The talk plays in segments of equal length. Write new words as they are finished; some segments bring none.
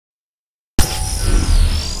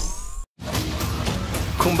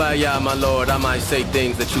Kumbaya, my lord, I might say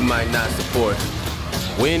things that you might not support.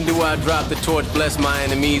 When do I drop the torch, bless my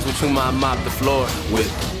enemies with whom I mop the floor with?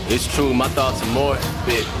 It's true, my thoughts are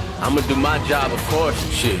morbid. I'ma do my job, of course,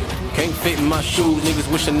 shit. Can't fit in my shoes,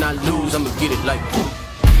 niggas wishing I lose, I'ma get it like whoop.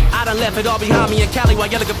 I done left it all behind me in Cali while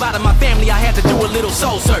yelling goodbye to my family. I had to do a little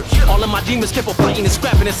soul search. All of my demons kept on fighting and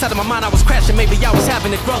scrapping. Inside of my mind I was crashing, maybe I was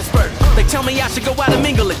having a growth spurt. They tell me I should go out and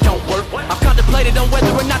mingle, it don't work. I've contemplated on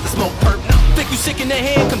whether or not to smoke perp. Think you sick in the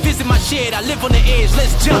head, come visit my shed. I live on the edge,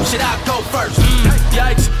 let's jump, should I go first?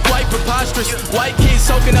 Yikes, quite preposterous. White kids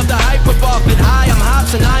soaking up the hype of off it. Hi, I'm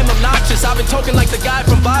Hopsin, I'm obnoxious. I've been talking like the guy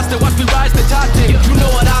from Boston. Watch me rise to top 10. You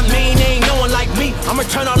know what I mean, ain't no one like me. I'ma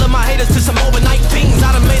turn all of my haters to some overnight fiends.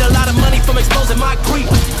 I done made a lot of money from exposing my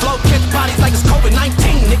grief. Flow catch bodies like it's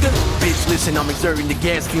COVID-19, nigga. Bitch, listen, I'm exerting the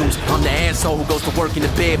gas fumes. I'm the asshole who goes to work in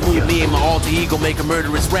the bedroom. Me and my alter ego make a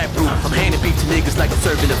murderous rap group. I'm handing beef to niggas like I'm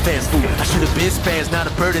serving a fast food. I should have been spazzed, now the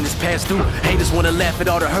burden is passed through. Haters wanna laugh at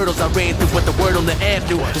all the hurdles I ran through, but the word on the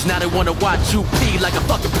avenue is now they wanna watch you pee like a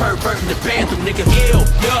fucking pervert in the bathroom, nigga. Ill,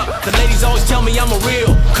 yeah. The ladies always tell me I'm a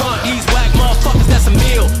real cunt. These whack motherfuckers, that's a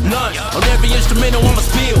meal. Nuts. On every instrumental I'ma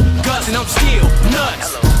spill guts, and I'm still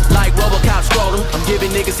nuts. Like Robocop scrotum, I'm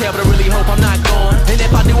giving niggas hell, but I really hope I'm not gone. And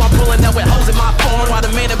if I do, I'm pulling up with hoes in my phone, while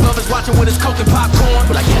the man above is watching with his coke and popcorn.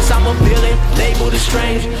 But I guess I'm a villain, labeled as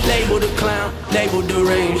strange, labeled a clown, labeled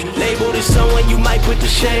deranged, labeled as someone you might put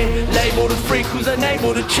to shame, labeled a freak who's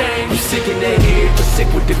unable to change. You sick in the head, but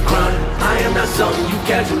sick with the crime. I am not something you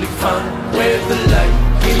casually find. Where's the light?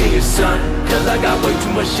 Give me a sign, cause I got way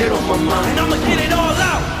too much shit on my mind, and I'ma get it all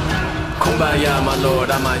out. Kumbaya, my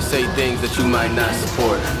lord, I might say things that you might not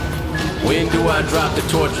support. When do I drop the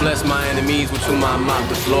torch, bless my enemies with whom I mop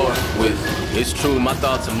the floor with? It's true, my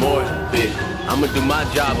thoughts are morbid. I'ma do my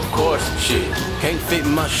job, of course, shit. Can't fit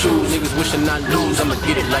in my shoes, niggas wishing I lose, I'ma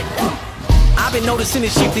get it like whoop. I've been noticing a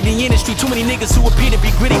shift in the industry. Too many niggas who appear to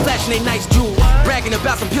be gritty, flashing they nice jewels, bragging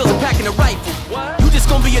about some pills and packing a rifle. You just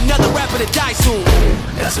gonna be another rapper to die soon.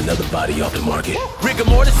 That's another body off the market. Rigor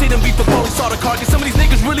mortis, see them beat the police, saw the carcass. Some of these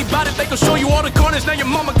niggas really bout it, they gon' show you all the corners. Now your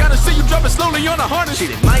mama gotta see you dropping slowly on the harness.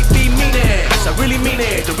 Shit, it might be mean ass, I really mean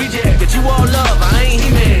it. The reject that you all love, I ain't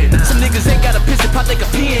He-Man. Some niggas ain't got a piss and pot they can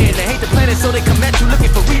pee in. They hate the planet, so they come at you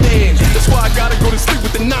looking for revenge. That's why I gotta go to sleep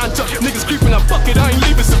with the non-tuck. Niggas creeping, I fuck it, I ain't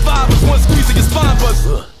leaving survivors. One squeeze of your spine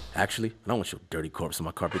bust. Actually, I don't want your dirty corpse on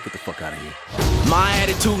my carpet. Get the fuck out of here. My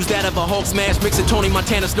attitude's that of a Hulk smash, mixing Tony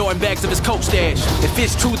Montana snoring bags of his coke stash. If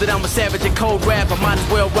it's true that I'm a savage and cold rap, I might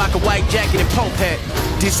as well rock a white jacket and pope hat.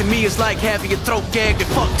 Dissing me is like having your throat gagged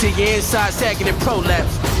and fucked till your inside sagging and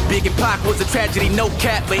prolapse. Big and Pac was a tragedy, no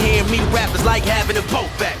cap, but hearing me rap is like having a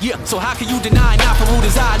pope back. Yeah, so how can you deny not for rude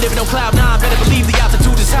as I living on cloud nine? Better believe the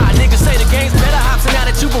altitude is high. Niggas say the game's better, Hopsin, now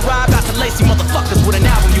that you've arrived. Got some lazy motherfuckers with an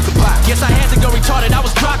album you can buy. Guess I had to go retarded, I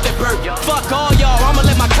was dropped at birth. Fuck all y'all, I'ma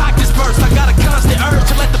let my cock disperse. I got a constant urge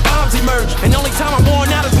to let the bombs emerge, and the only time I'm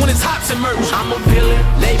worn out is when it's Hopsin merge. I'm a villain,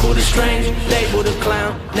 labeled as strange, labeled a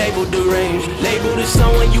clown, labeled deranged, labeled as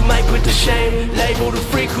someone you might put to shame, labeled a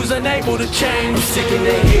freak who's unable to change. I'm sick in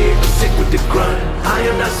the head, I'm sick with the grind. I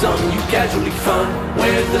am not something you casually find.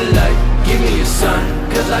 Where's the light? Give me a sign,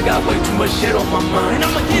 cause I got way too much shit on my mind, and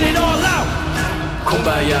I'ma get it all out.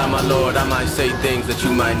 Kumbaya, my lord, I might say things that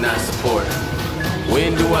you might not support.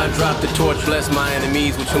 When do I drop the torch, bless my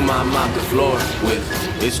enemies with whom I mop the floor with?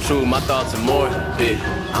 It's true, my thoughts are morbid.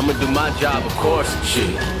 I'ma do my job, of course,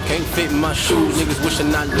 shit. Can't fit in my shoes, niggas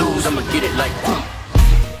wishing I lose, I'ma get it like whoop.